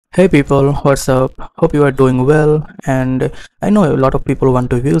Hey people, what's up? Hope you are doing well. And I know a lot of people want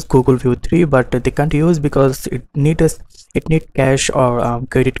to use Google View 3, but they can't use because it need cash or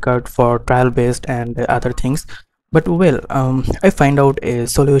credit card for trial based and other things. But I find out a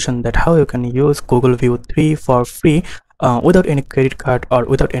solution that how you can use Google View 3 for free without any credit card or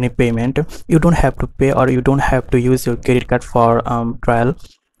without any payment. You don't have to pay or you don't have to use your credit card for trial.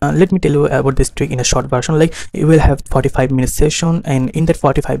 Let me tell you about this trick in a short version. Like, you will have 45-minute session, and in that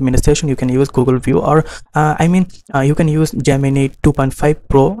 45-minute session you can use Google View, or you can use Gemini 2.5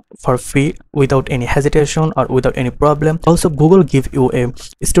 Pro for free without any hesitation or without any problem. Also, Google give you a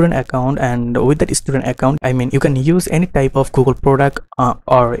student account, and with that student account, you can use any type of Google product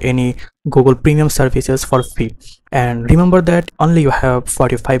or any Google premium services for free. And remember that only you have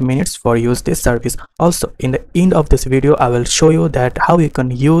 45 minutes for use this service. Also, in the end of this video I will show you that how you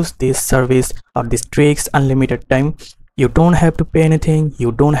can use this service or these tricks unlimited time. You don't have to pay anything,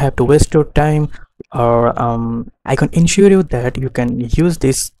 you don't have to waste your time, or I can ensure you that you can use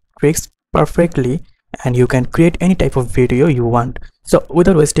these tricks perfectly and you can create any type of video you want. So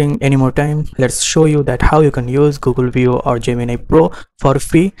without wasting any more time, let's show you that how you can use Google View or Gemini Pro for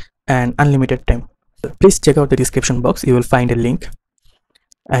free and unlimited time. Please check out the description box, you will find a link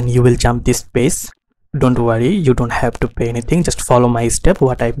and you will jump this page. Don't worry, you don't have to pay anything, just follow my step,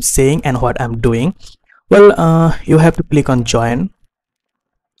 what I'm saying and what I'm doing. You have to click on join.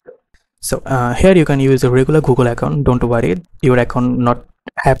 So here you can use a regular Google account. Don't worry, your account not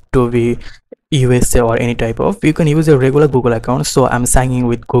have to be USA or any type of, you can use a regular Google account. So I'm signing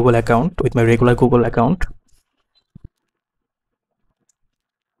with Google account, with my regular Google account.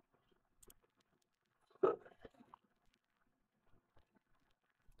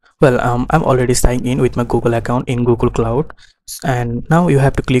 I'm already signed in with my Google account in Google Cloud, and now you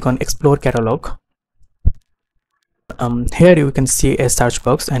have to click on explore catalog. Here you can see a search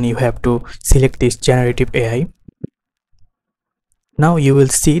box and you have to select this generative AI. Now you will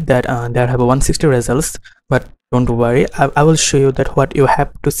see that there have 160 results, but don't worry, I will show you that what you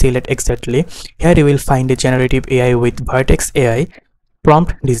have to select exactly. Here you will find a generative AI with Vertex AI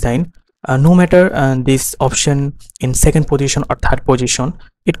prompt design. No matter this option in second position or third position,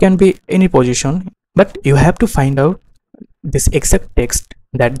 it can be any position, but you have to find out this exact text,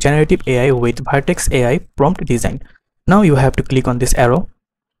 that generative AI with Vertex AI prompt design. Now you have to click on this arrow.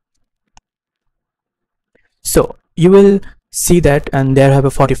 So you will see that, and there have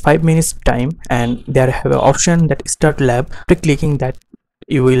a 45 minutes time, and there have an option that start lab. After clicking that,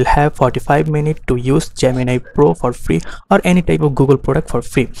 you will have 45 minutes to use Gemini Pro for free or any type of Google product for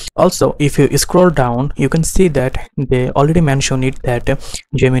free. Also, if you scroll down, you can see that they already mentioned it, that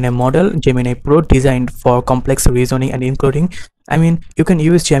Gemini model, Gemini Pro designed for complex reasoning and including, you can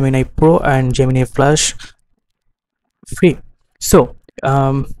use Gemini Pro and Gemini Flash free. So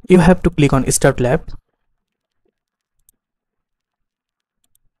you have to click on start lab,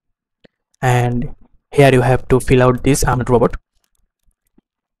 and here you have to fill out this robot,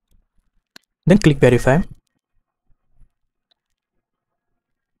 then click verify.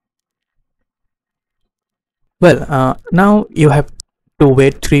 Now you have to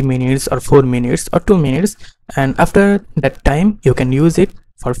wait 3 minutes or 4 minutes or 2 minutes, and after that time you can use it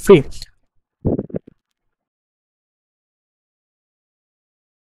for free.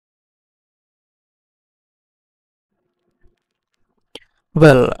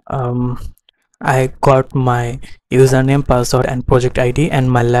 I got my username, password and project ID,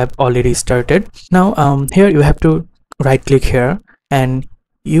 and my lab already started. Now here you have to right click here, and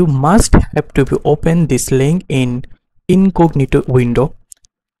you must have to be open this link in incognito window.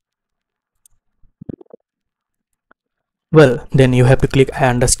 Then you have to click I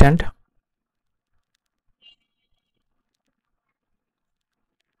understand.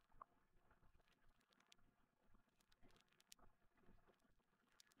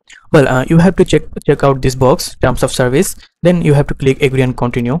 You have to check out this box, terms of service, then you have to click agree and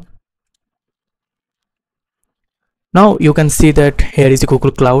continue. Now you can see that here is the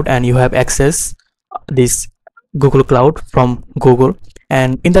Google Cloud, and you have access this Google Cloud from Google,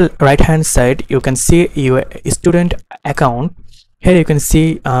 and in the right hand side you can see your student account. Here you can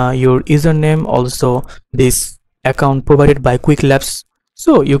see your username, also this account provided by Quick Labs,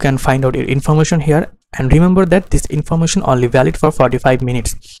 so you can find out your information here, and remember that this information only valid for 45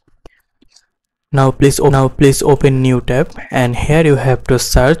 minutes. Now please open new tab, and here you have to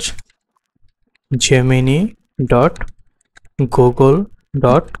search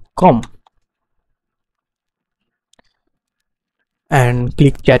gemini.google.com and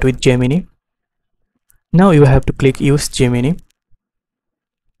click chat with Gemini. Now you have to click use Gemini.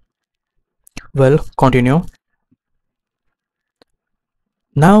 Continue.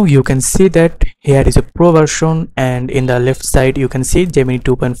 Now you can see that here is a Pro version, and in the left side you can see Gemini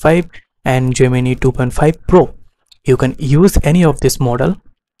 2.5 and Gemini 2.5 Pro. You can use any of this model,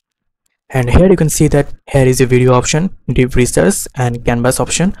 and here you can see that here is a video option, deep research and canvas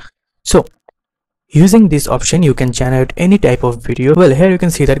option. So using this option you can generate any type of video. Well, here you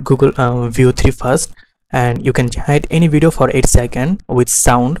can see that Google Veo 3 first, and you can generate any video for 8 seconds with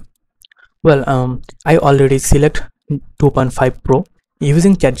sound. Well, I already select 2.5 Pro.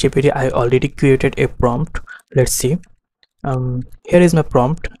 Using ChatGPT I already created a prompt. Let's see. Here is my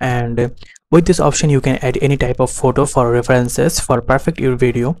prompt, and with this option you can add any type of photo for references for perfect your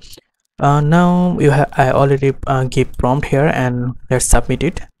video. Now I already give prompt here, and let's submit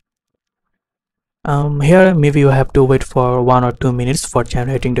it. Here maybe you have to wait for 1 or 2 minutes for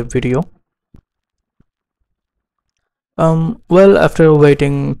generating the video. Well, after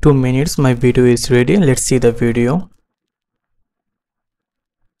waiting 2 minutes my video is ready. Let's see the video.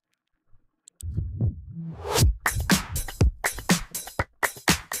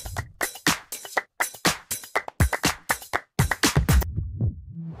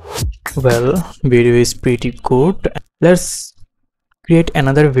 Well, video is pretty good. Let's create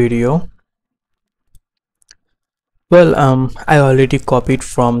another video. Well, I already copied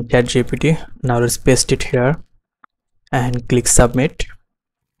from ChatGPT. Now let's paste it here and click submit.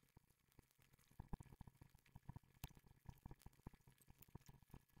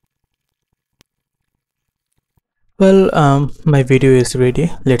 Well, my video is ready.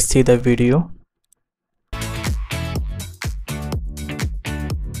 Let's see the video.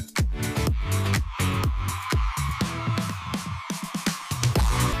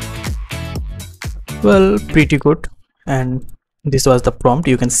 Well, pretty good, and this was the prompt.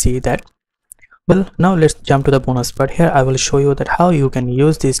 You can see that. Well, now let's jump to the bonus part. Here I will show you that how you can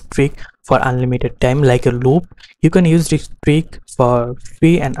use this trick for unlimited time, like a loop. You can use this trick for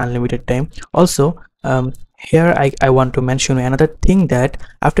free and unlimited time. Also, here I want to mention another thing, that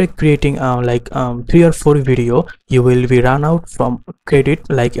after creating 3 or 4 video, you will be run out from credit.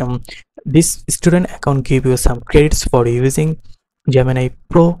 Like this student account give you some credits for using Gemini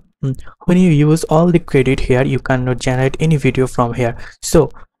Pro. When you use all the credit here, you cannot generate any video from here. So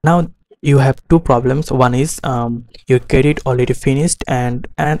now you have 2 problems. One is your credit already finished, and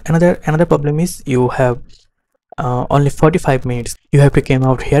another problem is you have only 45 minutes. You have to come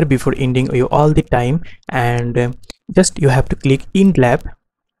out here before ending you all the time, and just you have to click in lab,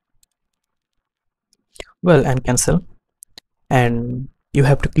 well, and cancel, and you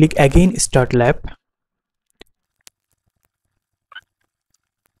have to click again start lab.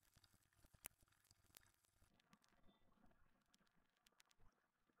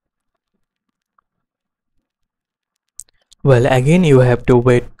 Well, again you have to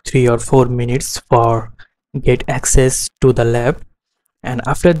wait 3 or 4 minutes for get access to the lab, and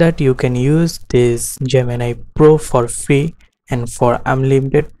after that you can use this Gemini Pro for free, and for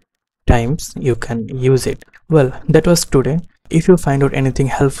unlimited times you can use it. Well, that was today. If you find out anything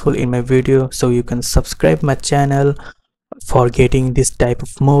helpful in my video, so you can subscribe my channel for getting this type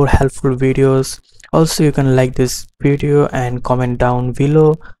of more helpful videos. Also, you can like this video and comment down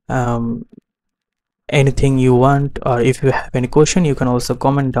below anything you want, or if you have any question you can also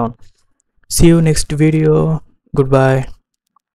comment down. See you next video. Goodbye.